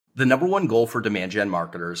The number one goal for demand gen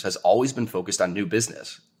marketers has always been focused on new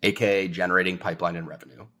business, aka generating pipeline and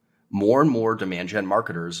revenue. More and more demand gen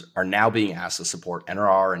marketers are now being asked to support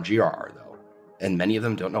NRR and GRR, though, and many of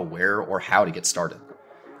them don't know where or how to get started.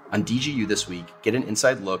 On DGU this week, get an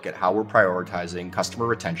inside look at how we're prioritizing customer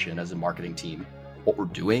retention as a marketing team, what we're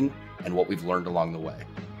doing, and what we've learned along the way.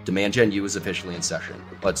 Demand Gen U is officially in session.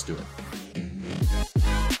 Let's do it.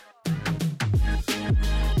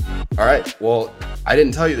 All right. Well, I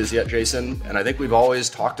didn't tell you this yet, Jason, and I think we've always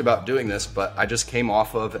talked about doing this, but I just came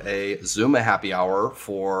off of a Zuma happy hour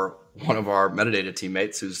for one of our metadata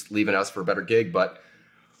teammates who's leaving us for a better gig, but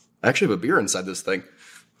I actually have a beer inside this thing.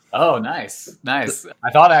 Oh, nice. I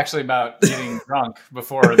thought actually about getting drunk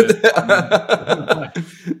before this,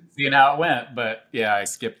 seeing how it went, but yeah, I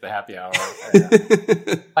skipped the happy hour.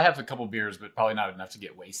 I have a couple beers, but probably not enough to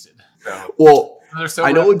get wasted. So, well,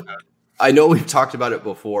 I know we've talked about it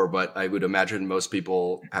before, but I would imagine most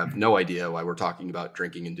people have no idea why we're talking about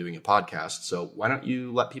drinking and doing a podcast. So why don't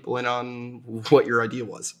you let people in on what your idea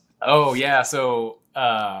was? Oh, yeah. So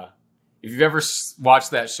if you've ever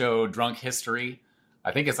watched that show, Drunk History,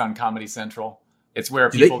 I think it's on Comedy Central. It's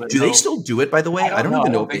where people do they still do it, by the way? I don't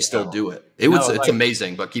even know if they still do it. It's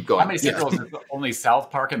amazing, but keep going. Comedy Central is only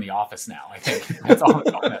South Park and The Office now, I think. That's all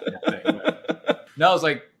it's on that thing. But, no,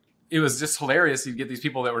 it was just hilarious. You'd get these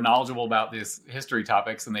people that were knowledgeable about these history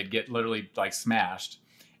topics and they'd get literally like smashed.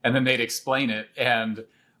 And then they'd explain it. And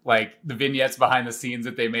like the vignettes behind the scenes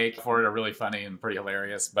that they make for it are really funny and pretty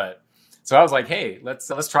hilarious. But so I was like, hey, let's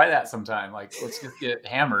try that sometime. Like, let's just get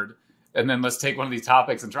hammered. And then let's take one of these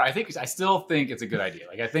topics and try. I still think it's a good idea.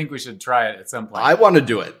 Like, I think we should try it at some point. I want to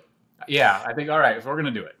do it. Yeah, I think, all right, if we're going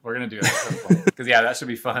to do it. We're going to do it at some point. Because, yeah, that should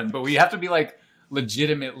be fun. But we have to be, like,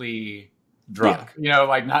 legitimately drunk. Yeah. You know,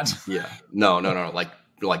 like not. Yeah. No.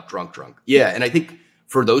 Like drunk. Yeah. And I think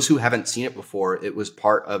for those who haven't seen it before, it was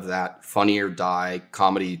part of that Funny or Die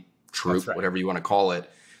comedy troupe, right, whatever you want to call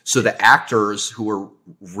it. So the actors who were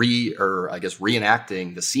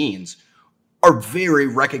reenacting the scenes are very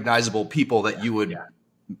recognizable people that you would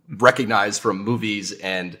recognize from movies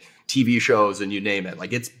and TV shows and you name it.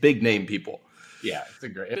 Like, it's big name people. Yeah,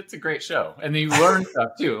 it's a great show. And then you learn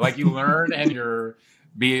stuff too. Like, you learn and you're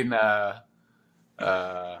being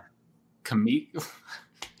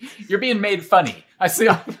you're being made funny. I see.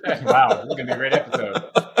 Wow, this is gonna be a great episode.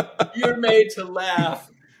 You're made to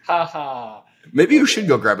laugh. Ha ha. Maybe you should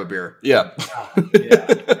go grab a beer. Yeah.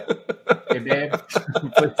 Yeah. Hey, babe,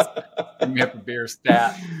 please give me up a beer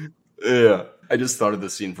stat. Yeah. I just thought of the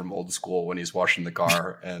scene from Old School when he's washing the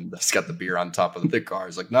car and he's got the beer on top of the car.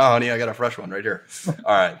 He's like, no, honey, I got a fresh one right here.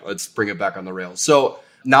 All right, let's bring it back on the rails. So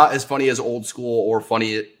not as funny as Old School or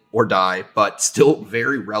Funny or Die, but still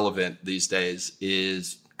very relevant these days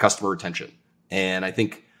is customer retention. And I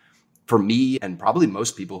think for me and probably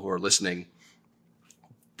most people who are listening,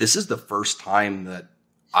 this is the first time that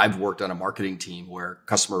I've worked on a marketing team where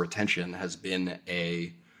customer retention has been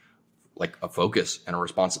a focus and a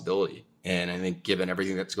responsibility. And I think given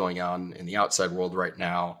everything that's going on in the outside world right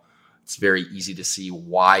now, it's very easy to see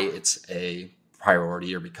why it's a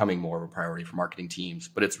priority or becoming more of a priority for marketing teams,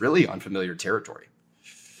 but it's really unfamiliar territory.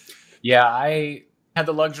 Yeah, I had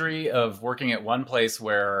the luxury of working at one place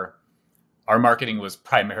where our marketing was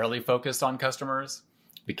primarily focused on customers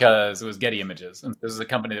because it was Getty Images. And this is a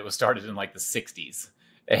company that was started in like the 60s.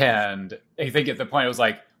 And I think at the point it was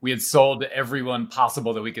like we had sold to everyone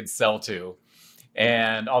possible that we could sell to.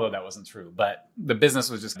 And although that wasn't true, but the business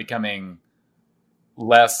was just becoming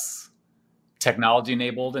less technology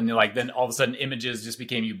enabled. And then all of a sudden images just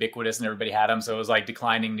became ubiquitous and everybody had them. So it was like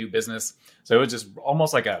declining new business. So it was just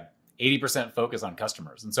almost like a 80% focus on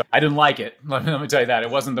customers. And so I didn't like it. Let me tell you that. It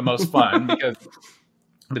wasn't the most fun because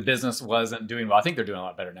the business wasn't doing well. I think they're doing a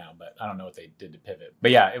lot better now, but I don't know what they did to pivot.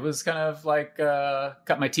 But yeah, it was kind of like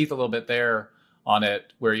cut my teeth a little bit there on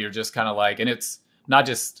it, where you're just kind of like, and it's not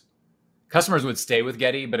just customers would stay with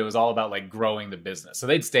Getty, but it was all about like growing the business. So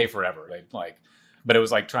they'd stay forever. But it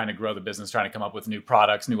was like trying to grow the business, trying to come up with new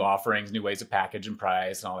products, new offerings, new ways to package and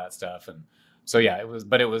price and all that stuff. And so, yeah, it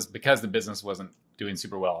was because the business wasn't doing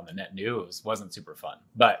super well on the net new, it wasn't super fun.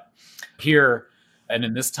 But here and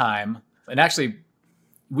in this time, and actually,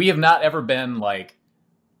 we have not ever been like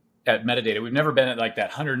at Metadata. We've never been at like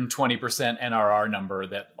that 120% NRR number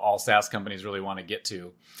that all SaaS companies really want to get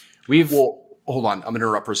to. Well, hold on. I'm going to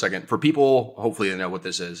interrupt for a second. For people, hopefully they know what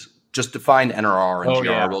this is. Just define NRR and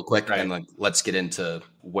GRR real quick, right, and let's get into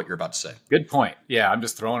what you're about to say. Good point. Yeah, I'm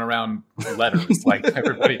just throwing around letters like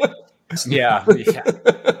everybody. Yeah.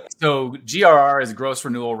 So GRR is gross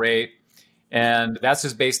renewal rate. And that's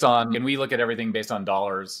just based on, and we look at everything based on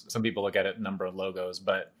dollars. Some people look at it number of logos,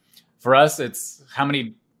 but for us, it's how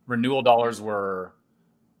many renewal dollars were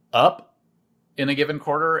up in a given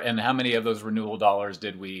quarter and how many of those renewal dollars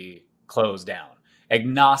did we close down,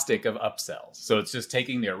 agnostic of upsells. So it's just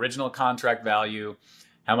taking the original contract value,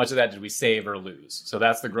 how much of that did we save or lose? So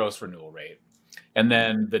that's the gross renewal rate. And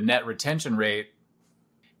then the net retention rate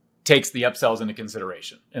takes the upsells into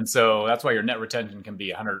consideration. And so that's why your net retention can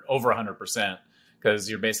be over 100%, because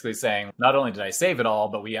you're basically saying, not only did I save it all,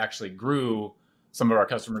 but we actually grew some of our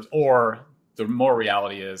customers, or the more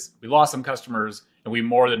reality is we lost some customers and we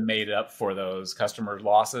more than made up for those customer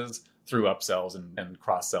losses through upsells and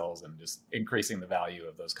cross sells and just increasing the value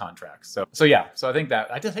of those contracts. So I think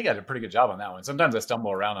I did a pretty good job on that one. Sometimes I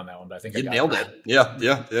stumble around on that one, but I think you nailed it.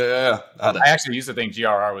 Yeah. I actually used to think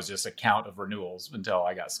GRR was just a count of renewals until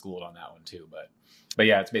I got schooled on that one too. But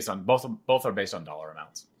yeah, it's based on both are based on dollar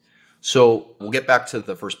amounts. So we'll get back to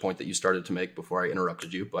the first point that you started to make before I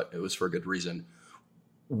interrupted you, but it was for a good reason.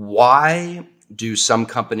 Why do some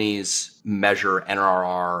companies measure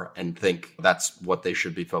NRR and think that's what they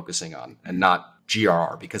should be focusing on and not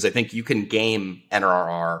GRR? Because I think you can game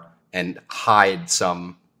NRR and hide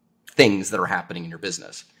some things that are happening in your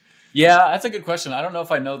business. Yeah, that's a good question. I don't know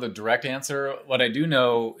if I know the direct answer. What I do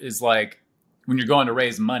know is like when you're going to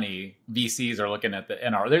raise money, VCs are looking at the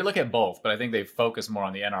NRR. They look at both, but I think they focus more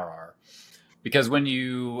on the NRR. Because when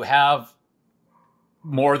you have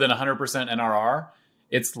more than 100% NRR,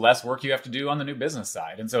 it's less work you have to do on the new business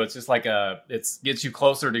side. And so it's just like it gets you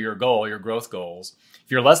closer to your goal, your growth goals.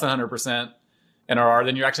 If you're less than 100% NRR,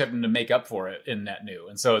 then you're actually having to make up for it in net new.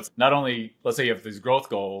 And so it's not only, let's say you have these growth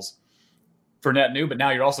goals for net new, but now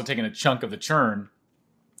you're also taking a chunk of the churn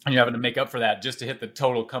and you're having to make up for that just to hit the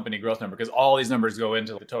total company growth number, because all these numbers go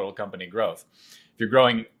into the total company growth. If you're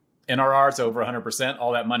growing NRR, it's over 100%,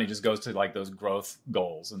 all that money just goes to like those growth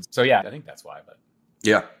goals. And so, yeah, I think that's why, but.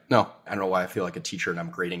 Yeah, no, I don't know why I feel like a teacher and I'm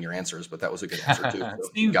grading your answers, but that was a good answer too. So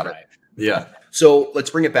you got right. it. Yeah. So let's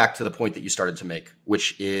bring it back to the point that you started to make,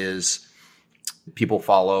 which is people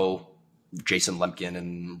follow Jason Lemkin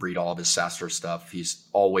and read all of his SaaStr stuff. He's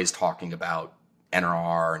always talking about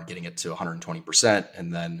NRR and getting it to 120%.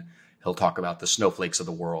 And then he'll talk about the snowflakes of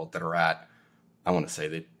the world that are at, I want to say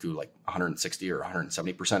they do like 160 or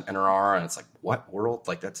 170% NRR. And it's like, what world?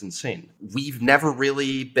 Like, that's insane. We've never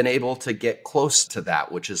really been able to get close to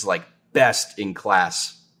that, which is like best in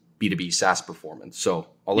class B2B SaaS performance. So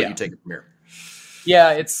I'll let you take it from here.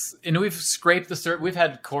 Yeah, we've scraped we've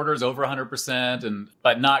had quarters over 100%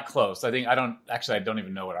 but not close. I don't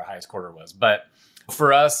even know what our highest quarter was. But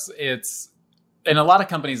for us, it's, in a lot of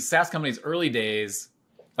companies, SaaS companies, early days,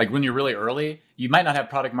 like when you're really early, you might not have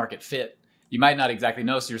product market fit. You might not exactly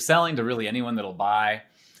know. So you're selling to really anyone that'll buy. A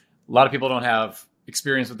lot of people don't have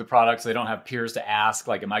experience with the product, so they don't have peers to ask,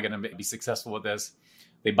 like, am I going to be successful with this?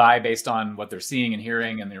 They buy based on what they're seeing and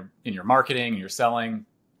hearing and they're in your marketing and your selling,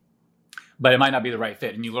 but it might not be the right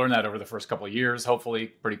fit. And you learn that over the first couple of years, hopefully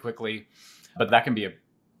pretty quickly, but that can be a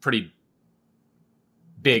pretty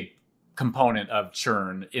big component of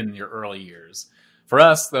churn in your early years. For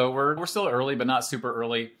us though, we're still early, but not super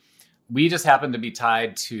early. We just happen to be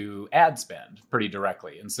tied to ad spend pretty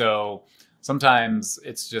directly. And so sometimes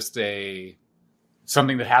it's just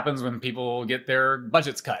something that happens when people get their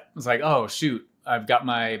budgets cut. It's like, oh, shoot, I've got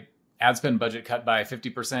my ad spend budget cut by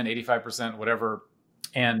 50%, 85%, whatever.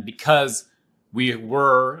 And because we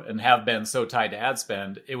were and have been so tied to ad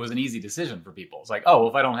spend, it was an easy decision for people. It's like, oh, well,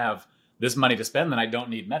 if I don't have this money to spend, then I don't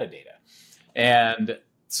need metadata. And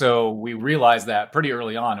so we realized that pretty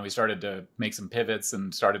early on, and we started to make some pivots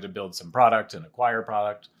and started to build some product and acquire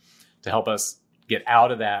product to help us get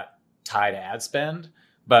out of that tie to ad spend.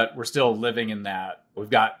 But we're still living in that. We've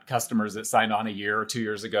got customers that signed on a year or 2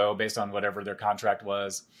 years ago based on whatever their contract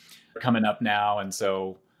was. They're coming up now. And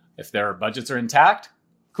so if their budgets are intact,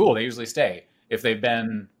 cool, they usually stay. If they've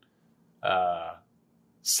been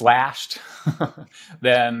slashed,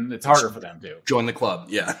 then it's harder for them to join the club.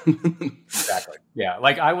 Yeah, exactly. Yeah,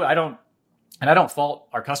 like I don't fault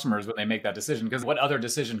our customers when they make that decision, because what other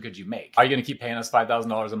decision could you make? Are you going to keep paying us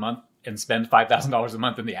 $5,000 a month and spend $5,000 a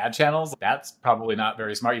month in the ad channels? That's probably not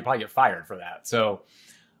very smart. You'd probably get fired for that. So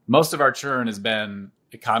most of our churn has been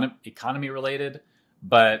economy related,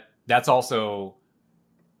 but that's also,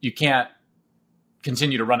 you can't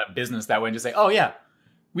continue to run a business that way and just say, oh yeah,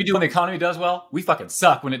 we do when the economy does well. We fucking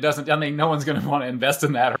suck when it doesn't. I mean, no one's going to want to invest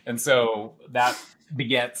in that. And so that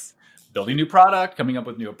begets building new product, coming up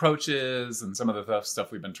with new approaches, and some of the stuff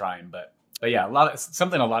we've been trying. But yeah,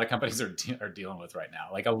 something a lot of companies are dealing with right now,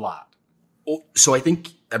 like a lot. So I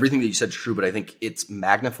think everything that you said is true, but I think it's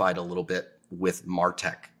magnified a little bit with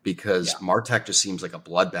MarTech, because MarTech just seems like a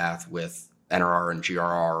bloodbath with NRR and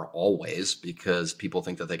GRR always, because people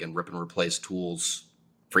think that they can rip and replace tools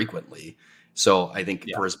frequently. So I think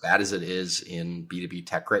Yeah. for as bad as it is in B2B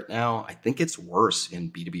tech right now, I think it's worse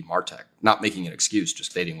in B2B MarTech. Not making an excuse,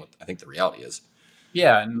 just stating what I think the reality is.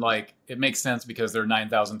 Yeah, and like it makes sense because there are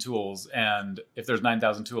 9,000 tools, and if there's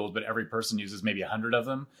 9,000 tools, but every person uses maybe 100 of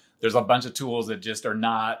them, there's a bunch of tools that just are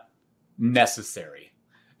not necessary,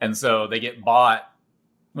 and so they get bought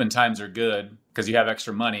when times are good because you have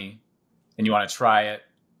extra money and you want to try it,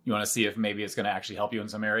 you want to see if maybe it's going to actually help you in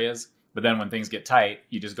some areas. But then when things get tight,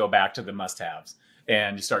 you just go back to the must-haves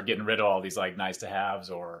and you start getting rid of all these like nice to haves,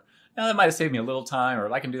 or "Oh, that might have saved me a little time,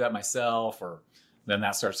 or I can do that myself," or then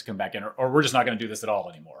that starts to come back in, or we're just not going to do this at all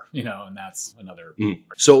anymore, and that's another.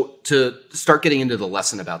 So to start getting into the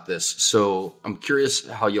lesson about this, so I'm curious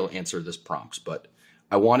how you'll answer this prompt, but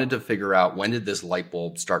I wanted to figure out, when did this light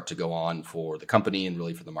bulb start to go on for the company and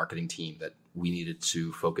really for the marketing team that we needed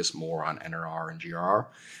to focus more on NRR and GRR?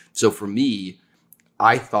 So for me,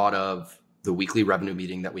 I thought of the weekly revenue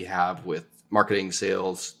meeting that we have with marketing,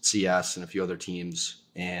 sales, CS, and a few other teams.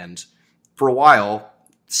 And for a while,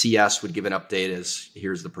 CS would give an update as,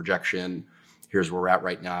 here's the projection, here's where we're at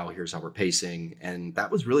right now, here's how we're pacing. And that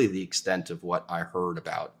was really the extent of what I heard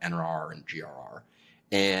about NRR and GRR.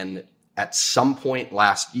 And at some point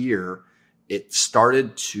last year, it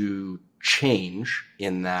started to change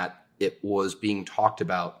in that it was being talked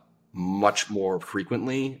about much more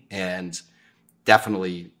frequently, and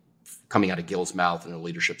definitely coming out of Gil's mouth and the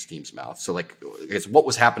leadership team's mouth. So like, I guess what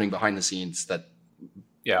was happening behind the scenes that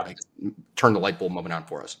turned the light bulb moment on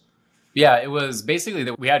for us? Yeah, it was basically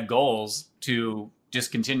that we had goals to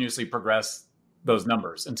just continuously progress those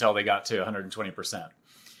numbers until they got to 120%.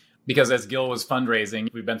 Because as Gil was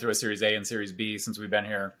fundraising, we've been through a Series A and Series B since we've been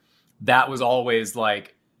here. That was always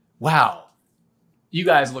like, wow, you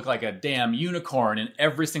guys look like a damn unicorn in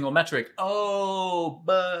every single metric. Oh,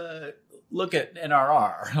 but look at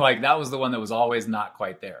NRR. Like that was the one that was always not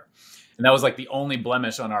quite there. And that was like the only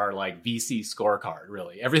blemish on our like VC scorecard,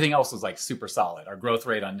 really. Everything else was like super solid. Our growth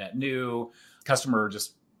rate on net new, customer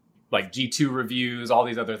just like G2 reviews, all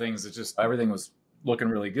these other things. It's just, everything was looking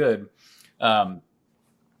really good.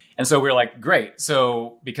 And so we were like, great.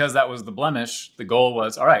 So because that was the blemish, the goal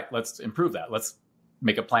was, all right, let's improve that. Let's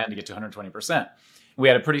make a plan to get to 120%. We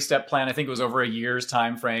had a pretty step plan. I think it was over a year's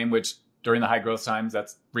time frame, which during the high growth times,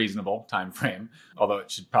 that's reasonable time frame, although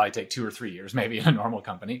it should probably take 2 or 3 years, maybe in a normal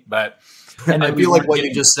company. But and I feel like what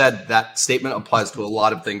you just said, that statement applies to a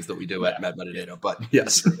lot of things that we do at Metadata, but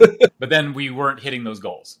yes. But then we weren't hitting those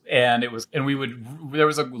goals. And there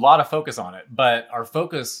was a lot of focus on it, but our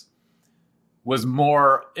focus was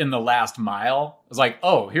more in the last mile. It was like,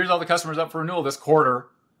 oh, here's all the customers up for renewal this quarter.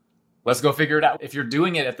 Let's go figure it out. If you're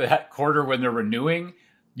doing it at the quarter when they're renewing,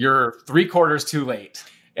 you're 3 quarters too late.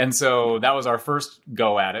 And so that was our first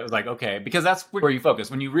go at it. It was like, okay, because that's where you focus.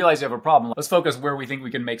 When you realize you have a problem, let's focus where we think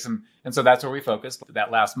we can make some. And so that's where we focused,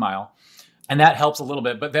 that last mile. And that helps a little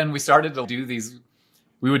bit. But then we started to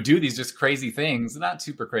we would do these just crazy things, not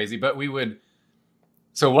super crazy, but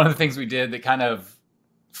so one of the things we did that kind of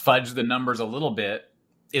fudged the numbers a little bit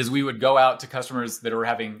is we would go out to customers that were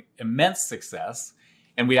having immense success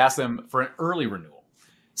and we'd ask them for an early renewal.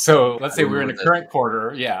 So let's say we were in the current quarter,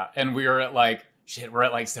 and we were at like, we're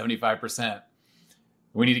at like 75%.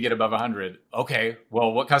 We need to get above 100. Okay,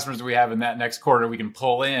 well, what customers do we have in that next quarter we can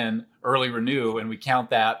pull in early renew, and we count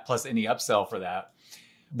that plus any upsell for that.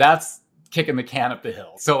 That's kicking the can up the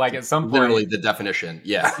hill. So like at some point, literally the definition.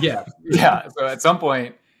 Yeah. So at some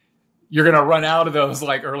point, you're going to run out of those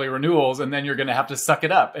like early renewals, and then you're going to have to suck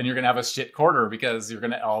it up, and you're going to have a shit quarter because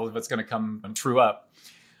all of it's going to come true up.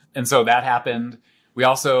 And so that happened. We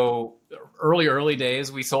also, early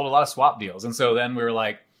days, we sold a lot of swap deals. And so then we were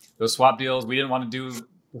like, those swap deals, we didn't want to do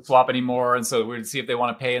the swap anymore. And so we would see if they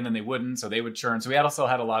want to pay, and then they wouldn't. So they would churn. So we also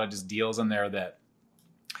had a lot of just deals in there that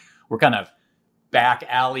were kind of back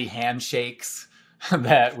alley handshakes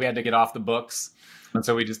that we had to get off the books. And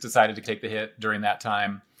so we just decided to take the hit during that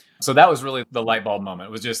time. So that was really the light bulb moment.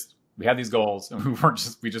 It was just, we had these goals and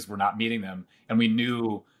we just were not meeting them. And we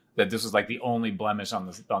knew that this was like the only blemish on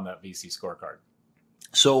that VC scorecard.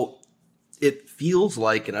 So it feels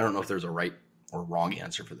like, and I don't know if there's a right or wrong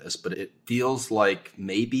answer for this, but it feels like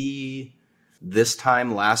maybe this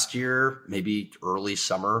time last year, maybe early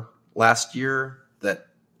summer last year, that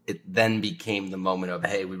it then became the moment of,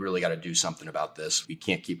 hey, we really got to do something about this. We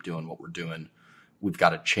can't keep doing what we're doing. We've got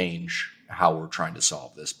to change how we're trying to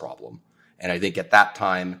solve this problem. And I think at that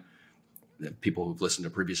time, people who've listened to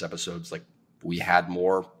previous episodes, like we had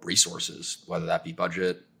more resources, whether that be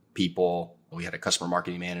budget, people. We had a customer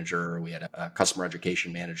marketing manager. We had a customer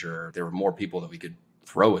education manager. There were more people that we could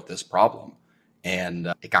throw at this problem.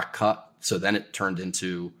 And it got cut. So then it turned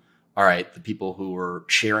into, all right, the people who were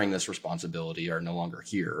sharing this responsibility are no longer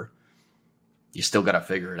here. You still got to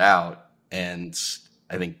figure it out. And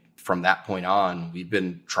I think from that point on, we've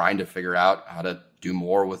been trying to figure out how to do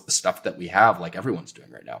more with the stuff that we have, like everyone's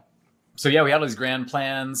doing right now. So yeah, we had all these grand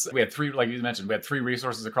plans. We had three, like you mentioned, we had three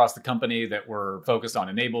resources across the company that were focused on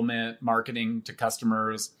enablement, marketing to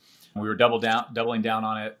customers. We were doubling down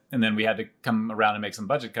on it. And then we had to come around and make some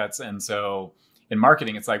budget cuts. And so in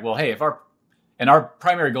marketing, it's like, well, hey, our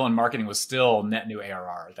primary goal in marketing was still net new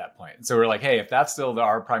ARR at that point. And so we're like, hey, if that's still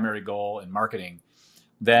our primary goal in marketing,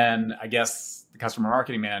 then I guess the customer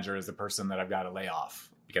marketing manager is the person that I've got to lay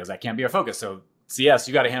off because that can't be our focus. So CS,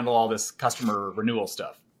 you got to handle all this customer renewal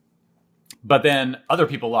stuff. But then other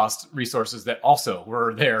people lost resources that also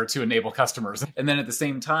were there to enable customers. And then at the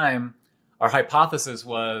same time, our hypothesis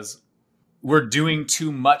was we're doing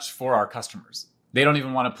too much for our customers. They don't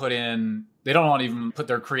even want to even put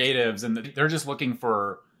their creatives and they're just looking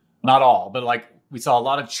for, not all, but like we saw a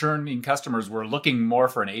lot of churning customers were looking more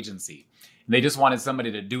for an agency. And they just wanted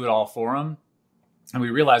somebody to do it all for them. And we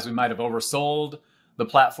realized we might have oversold the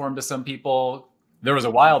platform to some people. There was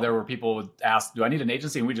a while there where people would ask, do I need an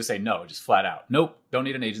agency? And we just say, no, just flat out. Nope, don't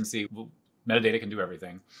need an agency. Metadata can do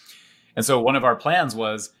everything. And so one of our plans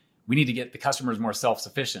was we need to get the customers more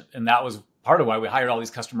self-sufficient. And that was part of why we hired all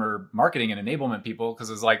these customer marketing and enablement people,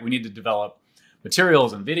 because it's like we need to develop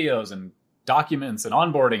materials and videos and documents and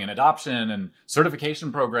onboarding and adoption and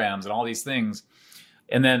certification programs and all these things.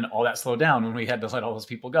 And then all that slowed down when we had to let all those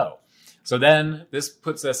people go. So then this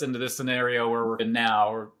puts us into this scenario where we're in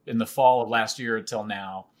now, or in the fall of last year until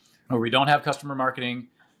now, where we don't have customer marketing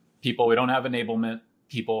people. We don't have enablement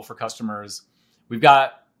people for customers. We've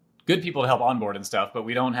got good people to help onboard and stuff, but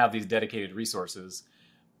we don't have these dedicated resources.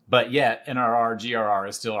 But yet NRR, GRR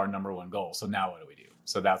is still our number one goal. So now what do we do?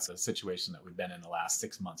 So that's a situation that we've been in the last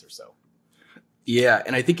 6 months or so. Yeah.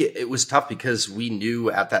 And I think it was tough because we knew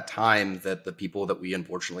at that time that the people that we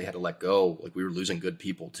unfortunately had to let go, like we were losing good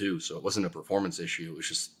people too. So it wasn't a performance issue. It was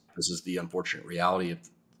just, this is the unfortunate reality of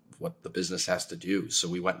what the business has to do. So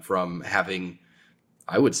we went from having,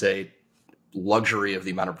 I would say, luxury of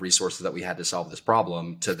the amount of resources that we had to solve this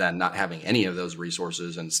problem to then not having any of those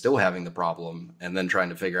resources and still having the problem and then trying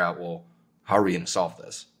to figure out, well, how are we going to solve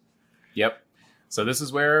this? Yep. So this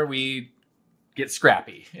is where we get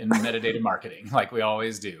scrappy in metadata marketing, like we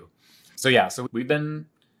always do. So yeah, so we've been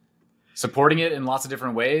supporting it in lots of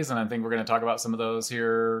different ways. And I think we're going to talk about some of those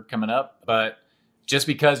here coming up. But just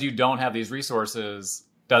because you don't have these resources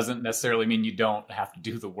doesn't necessarily mean you don't have to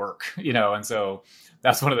do the work, And so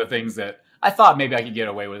that's one of the things that I thought maybe I could get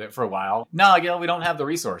away with it for a while. No, Gil, we don't have the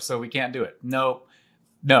resource, so we can't do it. No.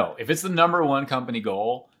 If it's the number one company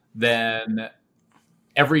goal, then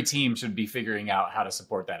every team should be figuring out how to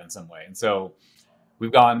support that in some way. And so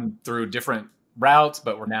we've gone through different routes,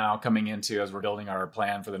 but we're now coming into, as we're building our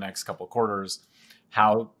plan for the next couple of quarters,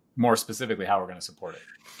 how more specifically how we're going to support it.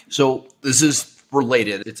 So this is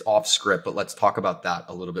related. It's off script, but let's talk about that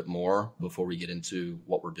a little bit more before we get into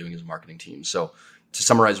what we're doing as a marketing team. So to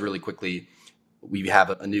summarize really quickly, we have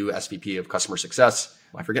a new SVP of customer success.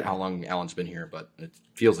 I forget how long Alan's been here, but it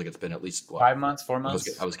feels like it's been at least 5 months, 4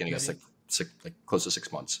 months. I was going to guess like close to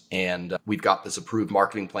 6 months. And we've got this approved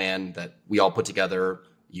marketing plan that we all put together.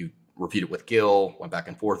 You reviewed it with Gil, went back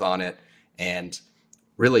and forth on it. And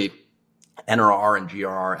really, NRR and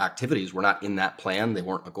GRR activities were not in that plan. They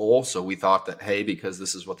weren't a goal. So we thought that, hey, because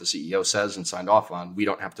this is what the CEO says and signed off on, we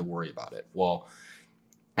don't have to worry about it. Well,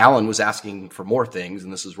 Alan was asking for more things,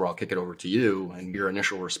 and this is where I'll kick it over to you and your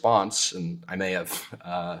initial response. And I may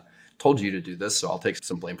have told you to do this, so I'll take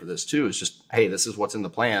some blame for this too. It's just, hey, this is what's in the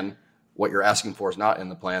plan. What you're asking for is not in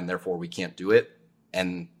the plan, therefore we can't do it.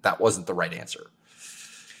 And that wasn't the right answer.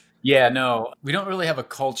 Yeah, no, we don't really have a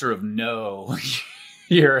culture of no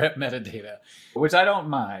here at Metadata, which I don't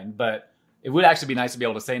mind, but it would actually be nice to be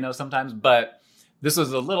able to say no sometimes. But this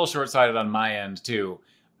was a little short-sighted on my end too.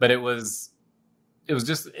 But it was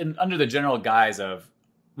just under the general guise of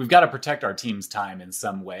we've got to protect our team's time in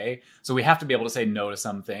some way. So we have to be able to say no to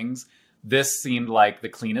some things. This seemed like the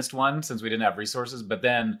cleanest one since we didn't have resources. But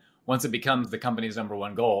then once it becomes the company's number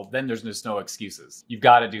one goal, then there's just no excuses. You've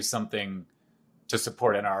got to do something to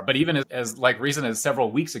support NR. But even as like recent as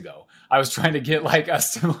several weeks ago, I was trying to get like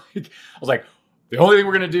us to I was like, the only thing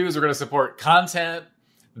we're going to do is we're going to support content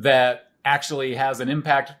that actually has an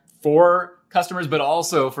impact for customers, but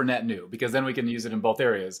also for net new, because then we can use it in both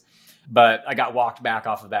areas. But I got walked back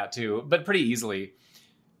off of that too, but pretty easily.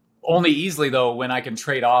 Only easily though, when I can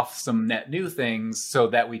trade off some net new things so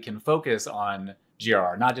that we can focus on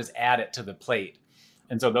GRR, not just add it to the plate.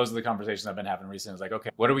 And so those are the conversations I've been having recently. It's like, okay,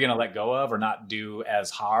 what are we going to let go of or not do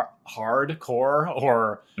as hardcore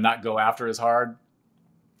or not go after as hard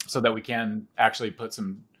so that we can actually put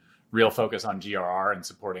some real focus on GRR and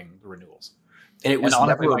supporting the renewals. And it was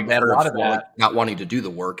never a matter of not wanting to do the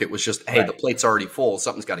work. It was just, hey, the plate's already full.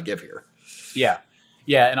 Something's got to give here. Yeah.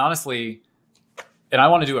 Yeah. And honestly, and I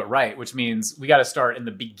want to do it right, which means we got to start in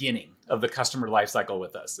the beginning of the customer lifecycle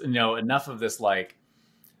with us. And, enough of this, like,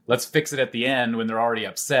 let's fix it at the end when they're already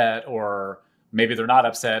upset, or maybe they're not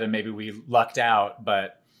upset and maybe we lucked out,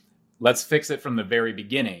 but let's fix it from the very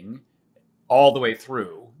beginning all the way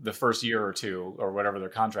through the first year or two or whatever their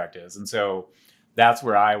contract is. And so that's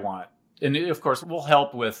where I want. And of course, we'll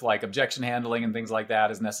help with like objection handling and things like that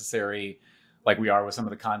as necessary, like we are with some of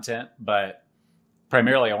the content. But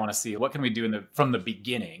primarily, I want to see what can we do from the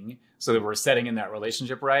beginning so that we're setting in that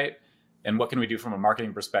relationship right, and what can we do from a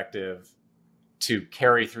marketing perspective to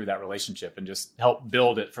carry through that relationship and just help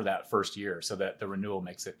build it for that first year so that the renewal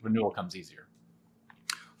comes easier.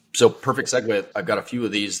 So perfect segue. I've got a few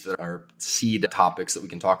of these that are seed topics that we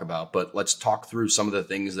can talk about, but let's talk through some of the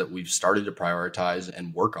things that we've started to prioritize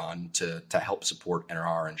and work on to help support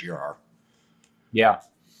NRR and GRR. Yeah.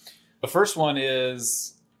 The first one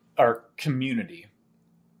is our community.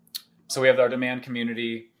 So we have our demand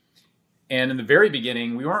community. And in the very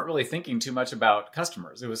beginning, we weren't really thinking too much about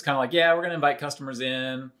customers. It was kind of like, yeah, we're going to invite customers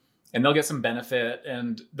in and they'll get some benefit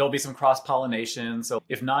and there'll be some cross-pollination. So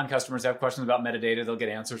if non-customers have questions about metadata, they'll get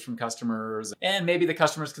answers from customers. And maybe the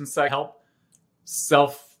customers can help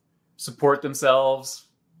self-support themselves.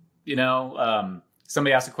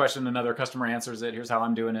 Somebody asks a question, another customer answers it. Here's how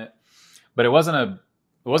I'm doing it. But it wasn't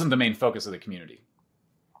the main focus of the community.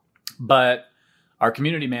 But our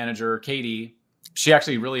community manager, Katie, she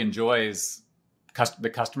actually really enjoys the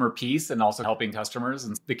customer piece and also helping customers.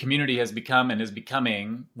 And the community has become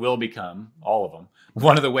and will become, all of them,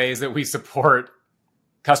 one of the ways that we support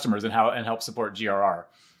customers and help support GRR.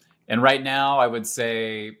 And right now, I would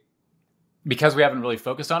say, because we haven't really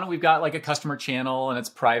focused on it, we've got like a customer channel and it's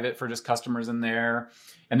private for just customers in there.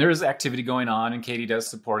 And there's activity going on and Katie does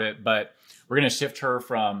support it, but we're going to shift her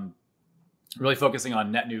from really focusing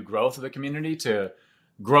on net new growth of the community to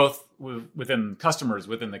growth within customers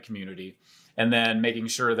within the community. And then making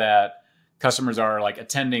sure that customers are like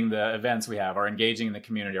attending the events we have, are engaging in the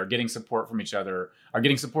community, are getting support from each other, are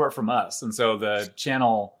getting support from us. And so the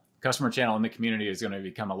customer channel in the community is going to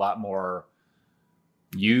become a lot more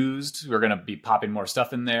used. We're going to be popping more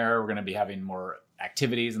stuff in there. We're going to be having more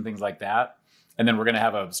activities and things like that. And then we're going to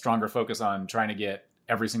have a stronger focus on trying to get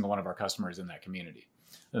every single one of our customers in that community.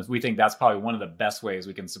 We think that's probably one of the best ways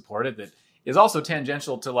we can support it. That is also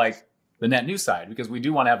tangential to like the net new side, because we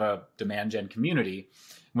do want to have a demand gen community.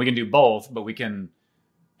 We can do both, but we can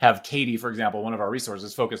have Katie, for example, one of our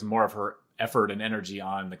resources, focus more of her effort and energy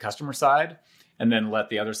on the customer side, and then let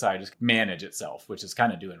the other side just manage itself, which is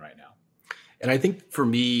kind of doing right now. And I think for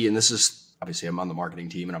me, and this is obviously I'm on the marketing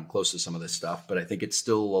team and I'm close to some of this stuff, but I think it's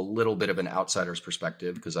still a little bit of an outsider's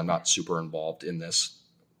perspective because I'm not super involved in this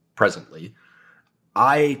presently.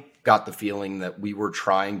 I got the feeling that we were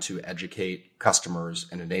trying to educate customers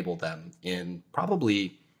and enable them in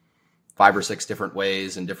probably 5 or 6 different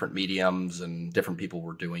ways and different mediums, and different people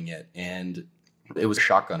were doing it. And it was a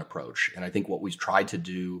shotgun approach. And I think what we've tried to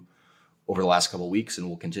do over the last couple of weeks and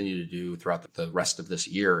will continue to do throughout the rest of this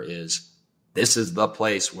year is this is the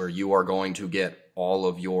place where you are going to get all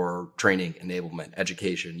of your training, enablement,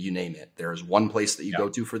 education, you name it. There's one place that you go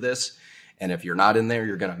to for this. And if you're not in there,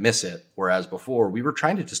 you're going to miss it. Whereas before, we were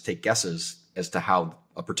trying to just take guesses as to how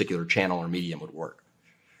a particular channel or medium would work.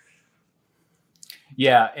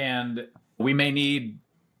 Yeah, and we may need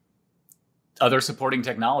other supporting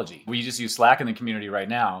technology. We just use Slack in the community right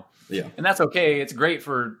now. Yeah. And that's okay. It's great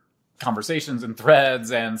for conversations and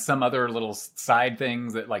threads and some other little side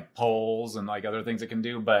things that like polls and like other things it can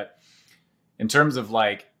do. But in terms of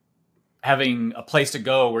like having a place to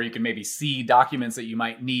go where you can maybe see documents that you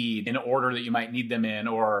might need in order that you might need them in,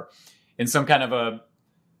 or in some kind of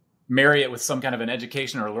marry it with some kind of an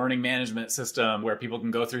education or learning management system where people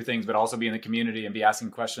can go through things, but also be in the community and be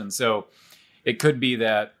asking questions. So it could be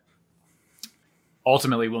that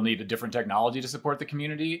ultimately we'll need a different technology to support the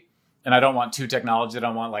community. And I don't want 2 technologies. I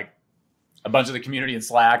don't want like a bunch of the community in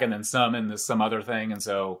Slack and then some in some other thing. And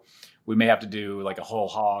so we may have to do like a whole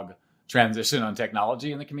hog transition on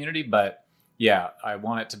technology in the community. But yeah, I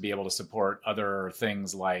want it to be able to support other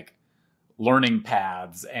things like learning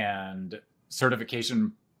paths and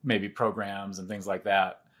certification, maybe programs and things like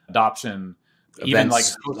that, adoption, events, even like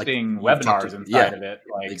hosting like webinars inside of it.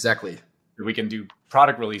 Like exactly. We can do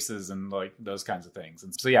product releases and like those kinds of things.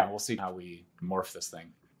 And so, yeah, we'll see how we morph this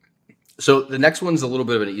thing. So the next one's a little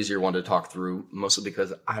bit of an easier one to talk through, mostly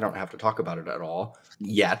because I don't have to talk about it at all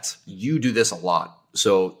yet. You do this a lot.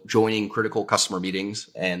 So joining critical customer meetings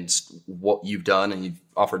and what you've done, and you've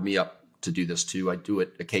offered me up to do this too. I do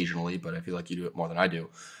it occasionally, but I feel like you do it more than I do,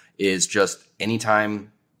 is just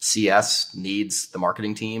anytime CS needs the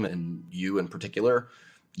marketing team and you in particular,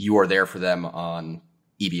 you are there for them on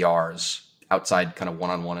EBRs, outside kind of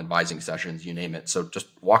one-on-one advising sessions, you name it. So just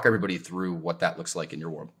walk everybody through what that looks like in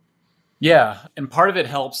your world. Yeah. And part of it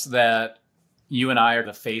helps that you and I are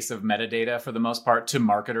the face of metadata for the most part to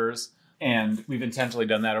marketers. And we've intentionally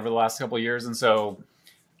done that over the last couple of years. And so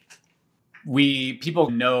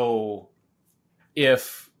people know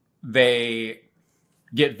if they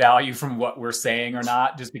get value from what we're saying or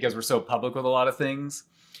not, just because we're so public with a lot of things.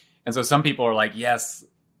 And so some people are like, yes,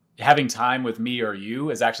 having time with me or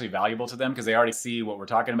you is actually valuable to them because they already see what we're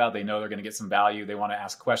talking about. They know they're going to get some value. They want to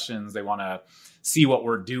ask questions. They want to see what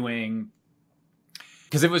we're doing.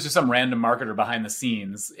 Because if it was just some random marketer behind the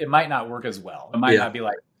scenes, it might not work as well. It might not be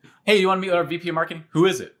like, hey, you want to meet our VP of marketing? Who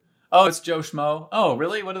is it? Oh, it's Joe Schmo. Oh,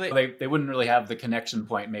 really? What do they wouldn't really have the connection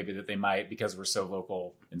point maybe that they might because we're so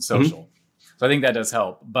local and social. Mm-hmm. So I think that does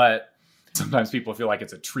help. But sometimes people feel like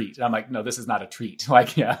it's a treat. And I'm like, no, this is not a treat.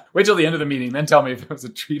 Like, yeah, wait till the end of the meeting, then tell me if it was a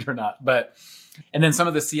treat or not. And then some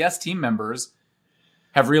of the CS team members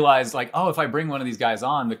have realized like, oh, if I bring one of these guys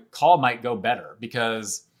on, the call might go better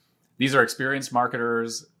because these are experienced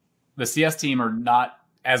marketers. The CS team are not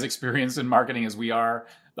as experienced in marketing as we are.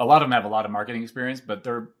 A lot of them have a lot of marketing experience, but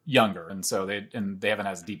they're younger. And so they haven't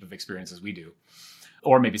as deep of experience as we do.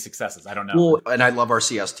 Or maybe successes. I don't know. Well, and I love our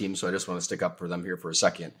CS team, so I just want to stick up for them here for a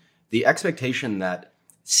second. The expectation that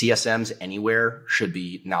CSMs anywhere should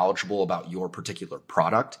be knowledgeable about your particular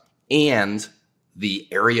product and the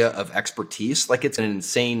area of expertise, like it's an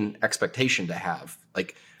insane expectation to have.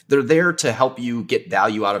 Like they're there to help you get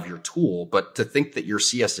value out of your tool, but to think that your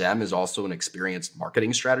CSM is also an experienced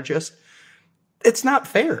marketing strategist, it's not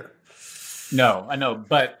fair. No, I know,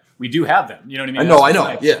 but we do have them. You know what I mean? I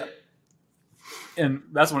know. Yeah. And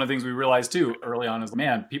that's one of the things we realized too early on is,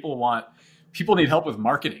 man, people need help with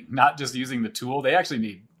marketing, not just using the tool. They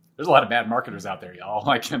actually there's a lot of bad marketers out there, y'all.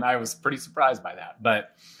 And I was pretty surprised by that.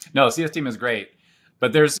 But no, CS team is great,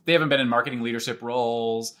 but they haven't been in marketing leadership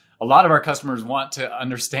roles. A lot of our customers want to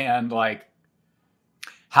understand, like,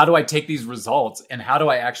 how do I take these results and how do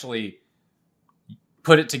I actually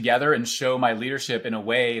put it together and show my leadership in a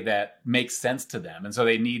way that makes sense to them? And so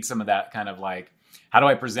they need some of that kind of like, how do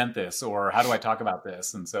I present this or how do I talk about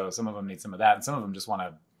this? And so some of them need some of that. And some of them just want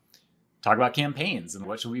to talk about campaigns and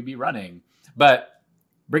what should we be running. But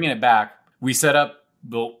bringing it back, we set up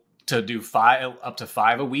to do up to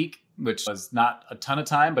 5 a week, which was not a ton of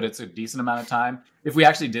time, but it's a decent amount of time. If we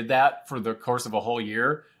actually did that for the course of a whole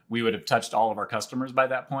year, we would have touched all of our customers by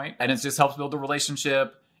that point. And it just helps build a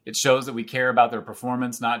relationship. It shows that we care about their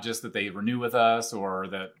performance, not just that they renew with us or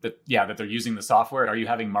that they're using the software. Are you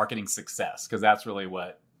having marketing success? Because that's really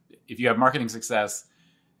if you have marketing success,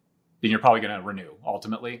 then you're probably going to renew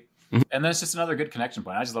ultimately. Mm-hmm. And then it's just another good connection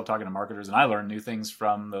point. I just love talking to marketers and I learn new things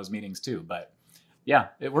from those meetings too. But yeah,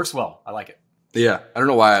 it works well. I like it. Yeah. I don't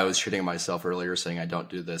know why I was shitting myself earlier saying I don't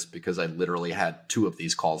do this because I literally had 2 of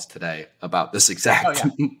these calls today about this exact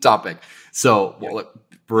topic. So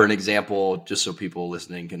for an example, just so people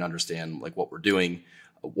listening can understand like what we're doing,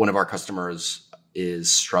 one of our customers is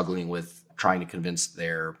struggling with trying to convince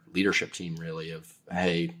their leadership team really of,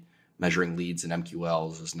 hey, measuring leads and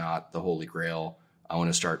MQLs is not the holy grail. I want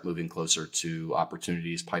to start moving closer to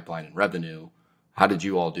opportunities, pipeline, and revenue. How did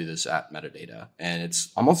you all do this at Metadata? And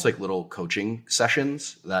it's almost like little coaching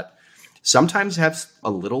sessions that sometimes have a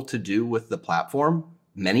little to do with the platform,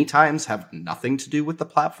 many times have nothing to do with the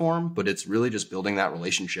platform, but it's really just building that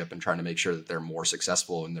relationship and trying to make sure that they're more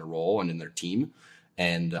successful in their role and in their team.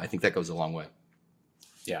 And I think that goes a long way.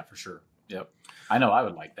 Yeah, for sure. Yep. I know I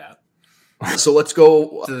would like that. So let's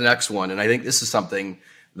go to the next one. And I think this is something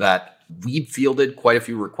that we've fielded quite a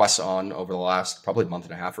few requests on over the last probably month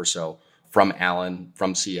and a half or so from Alan,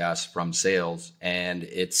 from CS, from sales. And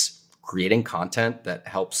it's creating content that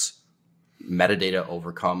helps metadata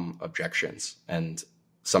overcome objections. And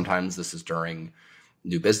sometimes this is during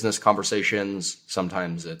new business conversations.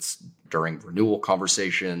 Sometimes it's during renewal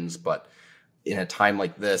conversations. But in a time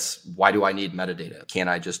like this, why do I need metadata? Can't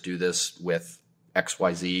I just do this with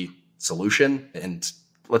XYZ solution? And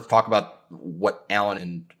let's talk about what Alan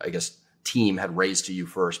and I guess team had raised to you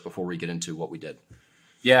first before we get into what we did.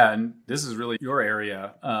 Yeah, and this is really your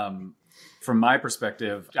area. From my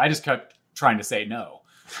perspective, I just kept trying to say no.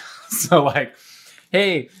 So like,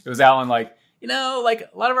 hey, it was Alan, like, a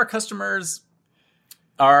lot of our customers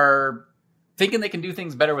thinking they can do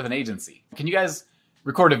things better with an agency. Can you guys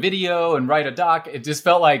record a video and write a doc? It just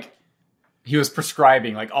felt like he was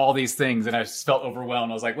prescribing like all these things, and I just felt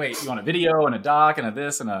overwhelmed. I was like, wait, you want a video and a doc and a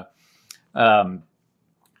this and a, and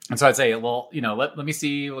so I'd say, well, let me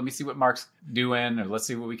see what Mark's doing, or let's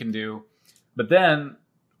see what we can do. But then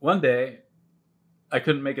one day I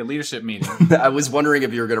couldn't make a leadership meeting. I was wondering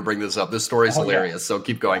if you were going to bring this up. This story is hilarious. So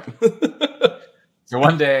keep going. So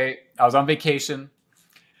one day I was on vacation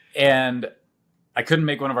and I couldn't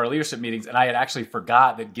make one of our leadership meetings. And I had actually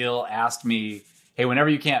forgot that Gil asked me, hey, whenever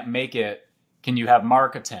you can't make it, can you have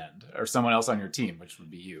Mark attend or someone else on your team, which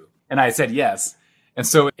would be you? And I said yes. And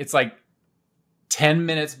so it's like 10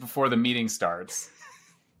 minutes before the meeting starts.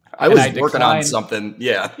 I was working on something.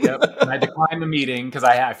 Yeah. Yep. And I declined the meeting because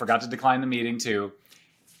I forgot to decline the meeting too.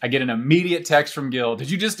 I get an immediate text from Gil.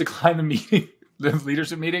 Did you just decline the meeting, the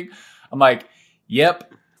leadership meeting? I'm like,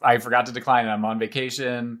 yep, I forgot to decline it. I'm on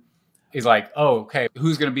vacation. He's like, oh, okay.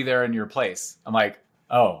 Who's going to be there in your place? I'm like,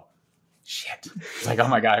 oh, shit. He's like, oh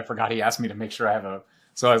my God, I forgot he asked me to make sure I have a.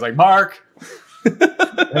 So I was like, Mark,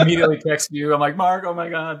 immediately text you. I'm like, Mark, oh my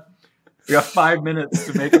God, we got 5 minutes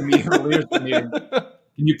to make a leadership meeting.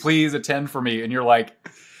 Can you please attend for me? And you're like,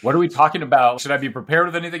 what are we talking about? Should I be prepared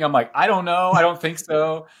with anything? I'm like, I don't know. I don't think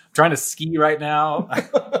so. I'm trying to ski right now.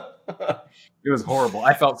 It was horrible.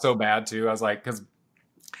 I felt so bad too. I was like, because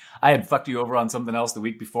I had fucked you over on something else the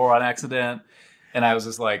week before on accident. And I was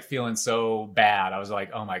just like feeling so bad. I was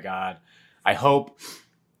like, oh my God, I hope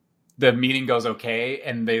the meeting goes okay.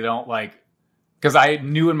 And they don't because I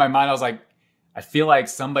knew in my mind, I was like, I feel like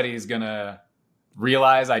somebody's going to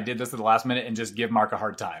realize I did this at the last minute and just give Mark a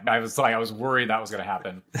hard time. I was worried that was going to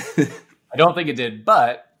happen. I don't think it did,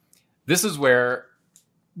 but this is where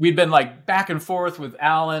we'd been back and forth with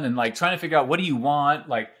Alan and trying to figure out, what do you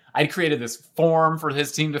want? I created this form for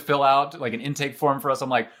his team to fill out, an intake form for us. I'm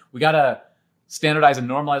like, we got to standardize and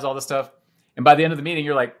normalize all this stuff. And by the end of the meeting,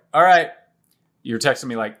 you're like, all right, you're texting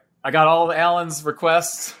me I got all of Alan's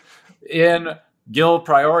requests in. Gil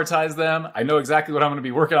prioritized them. I know exactly what I'm going to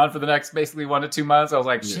be working on for the next basically 1 to 2 months. I was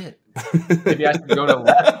like, shit, maybe I should go to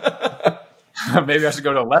less. Maybe I should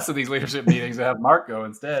go to less of these leadership meetings and have Mark go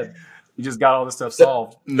instead. He just got all this stuff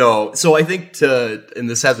solved. No. So I think and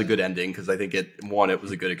this has a good ending because I think it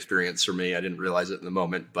was a good experience for me. I didn't realize it in the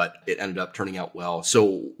moment, but it ended up turning out well.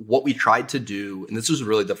 So what we tried to do, and this was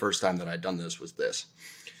really the first time that I'd done this, was this.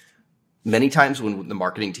 Many times when the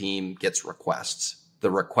marketing team gets requests, the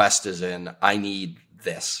request is in, I need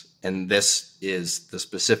this, and this is the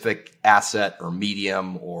specific asset or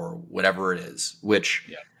medium or whatever it is,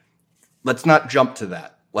 which let's not jump to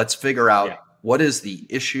that. Let's figure out what is the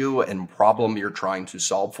issue and problem you're trying to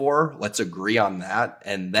solve for. Let's agree on that.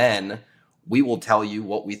 And then we will tell you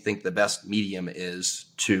what we think the best medium is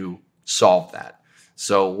to solve that.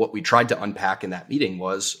 So what we tried to unpack in that meeting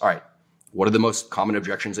was, all right, what are the most common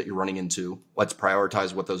objections that you're running into? Let's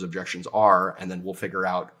prioritize what those objections are. And then we'll figure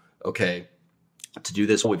out, okay, to do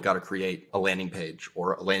this, we've got to create a landing page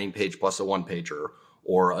or a landing page plus a one pager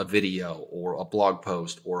or a video or a blog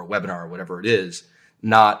post or a webinar or whatever it is.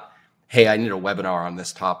 Not, hey, I need a webinar on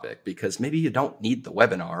this topic, because maybe you don't need the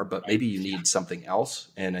webinar, but maybe you need something else.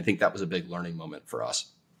 And I think that was a big learning moment for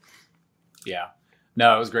us. Yeah,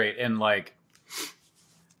 no, it was great. And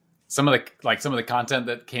some of the content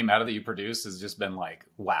that came out of that you produced has just been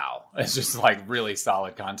wow. It's just really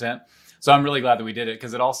solid content. So I'm really glad that we did it,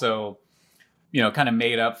 because it also, kind of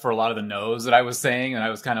made up for a lot of the no's that I was saying.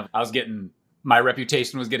 And my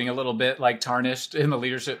reputation was getting a little bit tarnished in the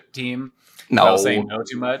leadership team. No. I was saying no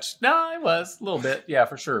too much. No, I was a little bit. Yeah,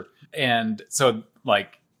 for sure. And so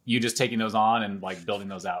you just taking those on and building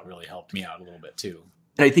those out really helped me out a little bit too.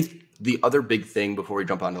 And I think the other big thing before we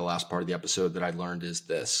jump on to the last part of the episode that I learned is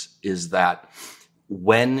that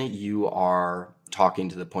when you are talking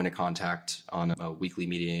to the point of contact on a weekly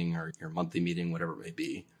meeting or your monthly meeting, whatever it may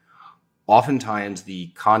be, oftentimes the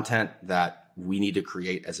content that we need to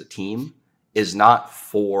create as a team is not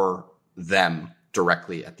for them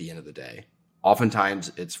directly at the end of the day.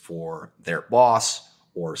 Oftentimes it's for their boss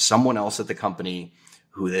or someone else at the company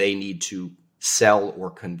who they need to sell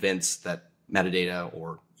or convince that metadata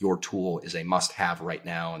or your tool is a must-have right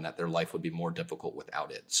now and that their life would be more difficult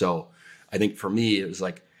without it. So I think for me, it was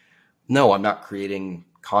no, I'm not creating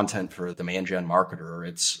content for the demand gen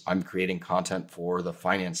marketer. I'm creating content for the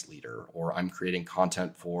finance leader, or I'm creating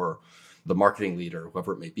content for the marketing leader,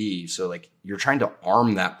 whoever it may be. So you're trying to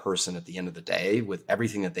arm that person at the end of the day with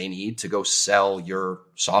everything that they need to go sell your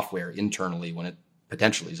software internally when it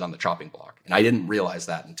potentially is on the chopping block. And I didn't realize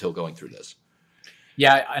that until going through this.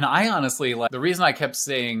 Yeah. And I honestly, the reason I kept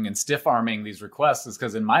saying and stiff arming these requests is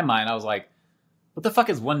because in my mind, I was like, what the fuck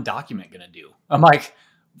is one document going to do? I'm like,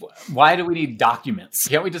 why do we need documents?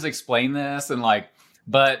 Can't we just explain this? And like,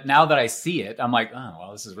 but now that I see it, I'm like, oh,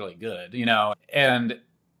 well, this is really good, and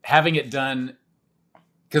having it done.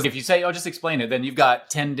 Because if you say, oh, just explain it, then you've got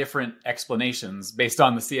 10 different explanations based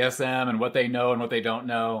on the CSM and what they know and what they don't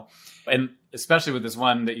know. And especially with this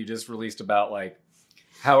one that you just released about like,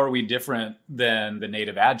 how are we different than the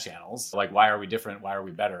native ad channels? Like, why are we different? Why are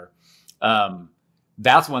we better?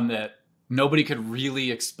 That's one that nobody could really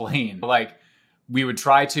explain. Like, we would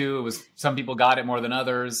try to, it was, some people got it more than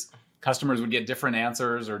others. Customers would get different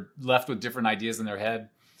answers or left with different ideas in their head.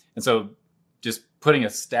 And so just putting a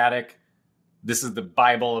static, this is the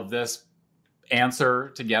Bible of this answer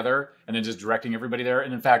together, and then just directing everybody there.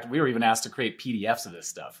 And in fact, we were even asked to create PDFs of this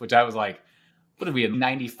stuff, which I was like, what are we at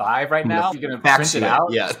 95 right now? You're going to print it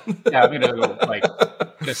out? Yeah. Yeah, I'm going to like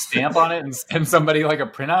put a stamp on it and send somebody like a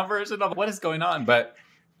printout version of what is going on. But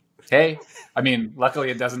hey, I mean,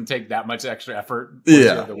 luckily it doesn't take that much extra effort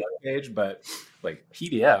Yeah. the web page, but like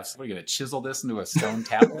PDFs, what are you going to chisel this into a stone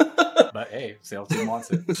tablet? But hey, sales team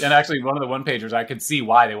wants it. And actually, one of the one pagers, I could see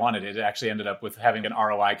why they wanted it. It actually ended up with having an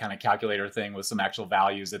ROI kind of calculator thing with some actual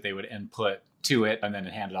values that they would input to it and then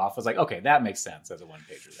hand it off. I was like, okay, that makes sense as a one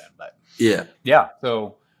pager then. But yeah.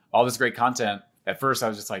 So all this great content. At first, I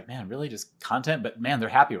was just like, man, really just content? But man, they're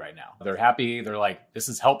happy right now. They're happy. They're like, this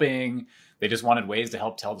is helping. They just wanted ways to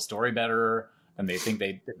help tell the story better. And they think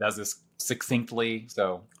it does this succinctly.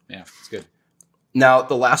 So yeah, it's good. Now,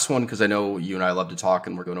 the last one, because I know you and I love to talk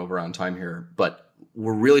and we're going over on time here, but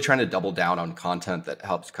we're really trying to double down on content that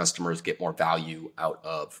helps customers get more value out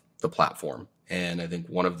of the platform. And I think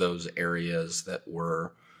one of those areas that we're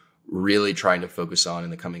really trying to focus on in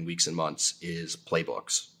the coming weeks and months is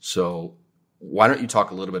playbooks. So why don't you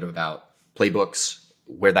talk a little bit about playbooks,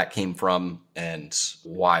 where that came from, and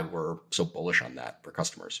why we're so bullish on that for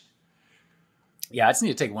customers? Yeah, I just need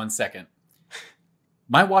to take 1 second.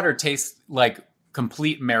 My water tastes like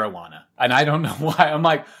complete marijuana. And I don't know why. I'm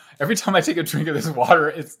like, every time I take a drink of this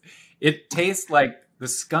water, it tastes like the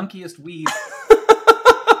skunkiest weed.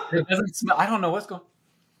 It doesn't smell. I don't know what's going on.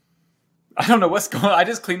 I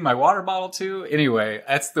just cleaned my water bottle too. Anyway,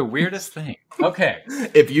 that's the weirdest thing. Okay.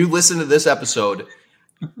 If you listen to this episode,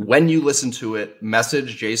 when you listen to it,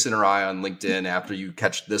 message Jason or I on LinkedIn after you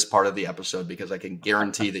catch this part of the episode, because I can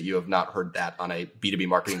guarantee that you have not heard that on a B2B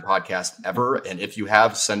marketing podcast ever. And if you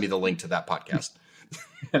have, send me the link to that podcast.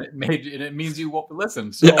 And it means you won't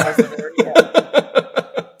listen. So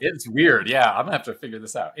it's weird. Yeah, I'm gonna have to figure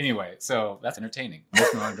this out. Anyway, so that's entertaining. I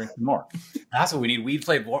want to drink some more. That's what we need: weed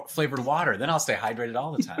flavored water. Then I'll stay hydrated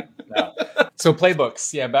all the time. So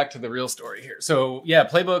playbooks. Yeah, back to the real story here. So yeah,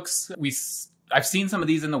 playbooks. I've seen some of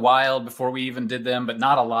these in the wild before we even did them, but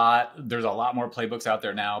not a lot. There's a lot more playbooks out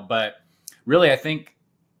there now. But really, I think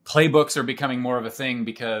playbooks are becoming more of a thing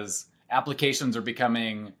because applications are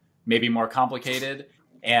becoming maybe more complicated,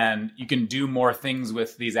 and you can do more things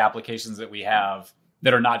with these applications that we have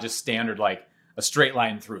that are not just standard, like a straight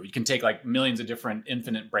line through. You can take like millions of different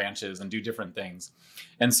infinite branches and do different things.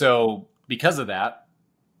 And so because of that,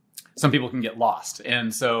 some people can get lost.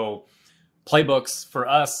 And so playbooks for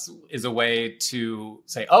us is a way to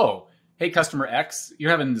say, oh, hey, customer X,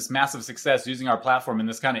 you're having this massive success using our platform in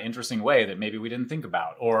this kind of interesting way that maybe we didn't think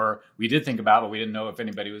about, or we did think about, but we didn't know if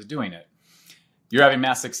anybody was doing it. You're having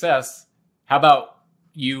mass success. How about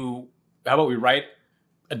we write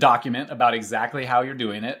a document about exactly how you're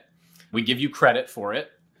doing it. We give you credit for it,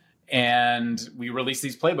 and we release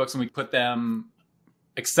these playbooks and we put them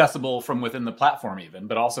accessible from within the platform even,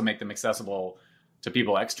 but also make them accessible to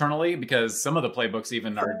people externally, because some of the playbooks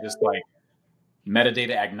even are just like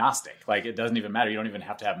metadata agnostic. Like it doesn't even matter. You don't even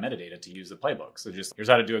have to have metadata to use the playbook. So just here's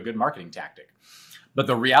how to do a good marketing tactic. But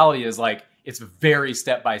the reality is like, it's very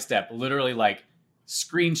step-by-step, literally like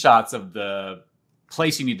screenshots of the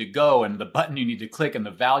place you need to go and the button you need to click and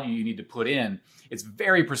the value you need to put in. It's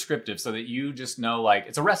very prescriptive so that you just know, like,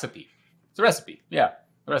 it's a recipe. It's a recipe. Yeah,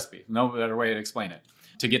 a recipe. No better way to explain it,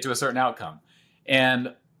 to get to a certain outcome.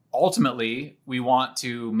 And ultimately, we want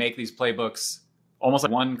to make these playbooks almost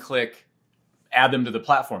like one click, add them to the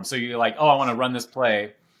platform. So you're like, oh, I want to run this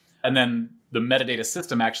play. And then the metadata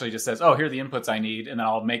system actually just says, oh, here are the inputs I need. And then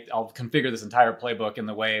I'll configure this entire playbook in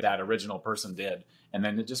the way that original person did. And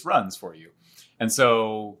then it just runs for you. And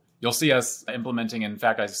so you'll see us implementing. In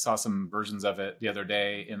fact, I saw some versions of it the other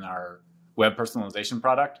day in our web personalization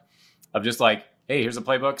product of just like, hey, here's a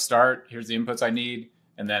playbook, start, here's the inputs I need,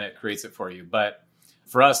 and then it creates it for you. But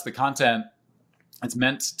for us, the content, it's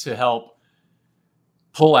meant to help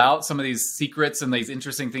pull out some of these secrets and these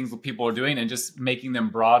interesting things that people are doing and just making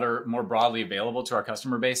them more broadly available to our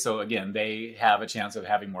customer base. So again, they have a chance of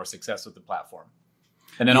having more success with the platform.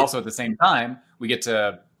 And then also at the same time, we get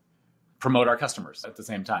to promote our customers at the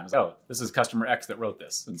same time. Oh, this is customer X that wrote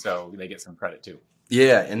this. And so they get some credit too.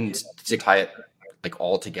 Yeah. And to tie it like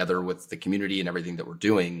all together with the community and everything that we're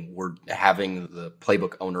doing, we're having the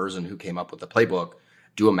playbook owners and who came up with the playbook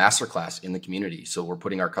do a masterclass in the community. So we're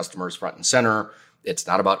putting our customers front and center. It's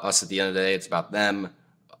not about us at the end of the day. It's about them.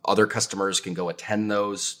 Other customers can go attend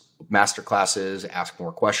those masterclasses, ask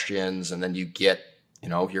more questions, and then you get,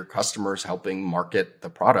 your customers helping market the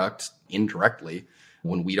product indirectly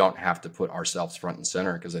when we don't have to put ourselves front and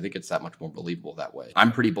center, because I think it's that much more believable that way.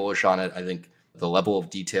 I'm pretty bullish on it. I think the level of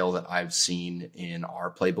detail that I've seen in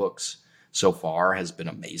our playbooks so far has been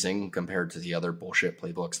amazing compared to the other bullshit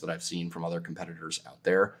playbooks that I've seen from other competitors out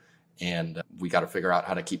there. And we got to figure out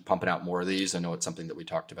how to keep pumping out more of these. I know it's something that we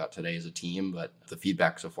talked about today as a team, but the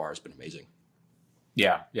feedback so far has been amazing.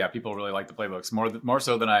 Yeah. People really like the playbooks more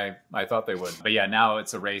so than I thought they would. But yeah, now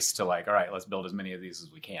it's a race to all right, let's build as many of these as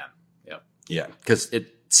we can. Yep. Yeah, because it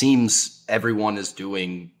seems everyone is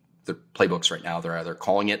doing the playbooks right now. They're either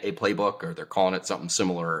calling it a playbook or they're calling it something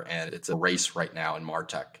similar. And it's a race right now in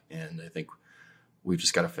MarTech. And I think we've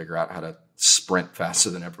just got to figure out how to sprint faster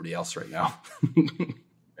than everybody else right now.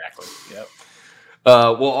 Exactly. Yep.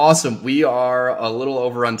 Well, awesome. We are a little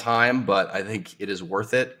over on time, but I think it is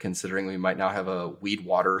worth it considering we might now have a Weed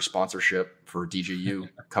Water sponsorship for DGU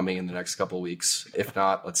coming in the next couple of weeks. If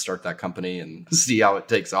not, let's start that company and see how it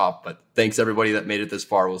takes off. But thanks everybody that made it this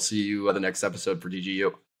far. We'll see you at the next episode for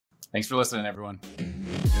DGU. Thanks for listening, everyone.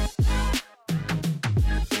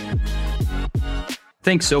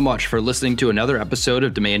 Thanks so much for listening to another episode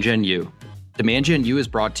of Demand Gen U. Demand Gen U is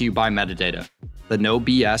brought to you by Metadata, the no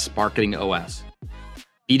BS marketing OS.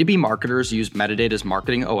 B2B marketers use Metadata's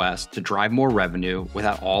marketing OS to drive more revenue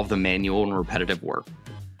without all of the manual and repetitive work.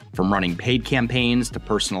 From running paid campaigns to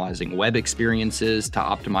personalizing web experiences to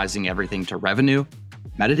optimizing everything to revenue,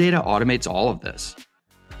 Metadata automates all of this.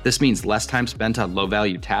 This means less time spent on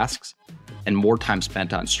low-value tasks and more time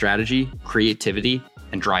spent on strategy, creativity,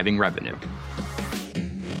 and driving revenue.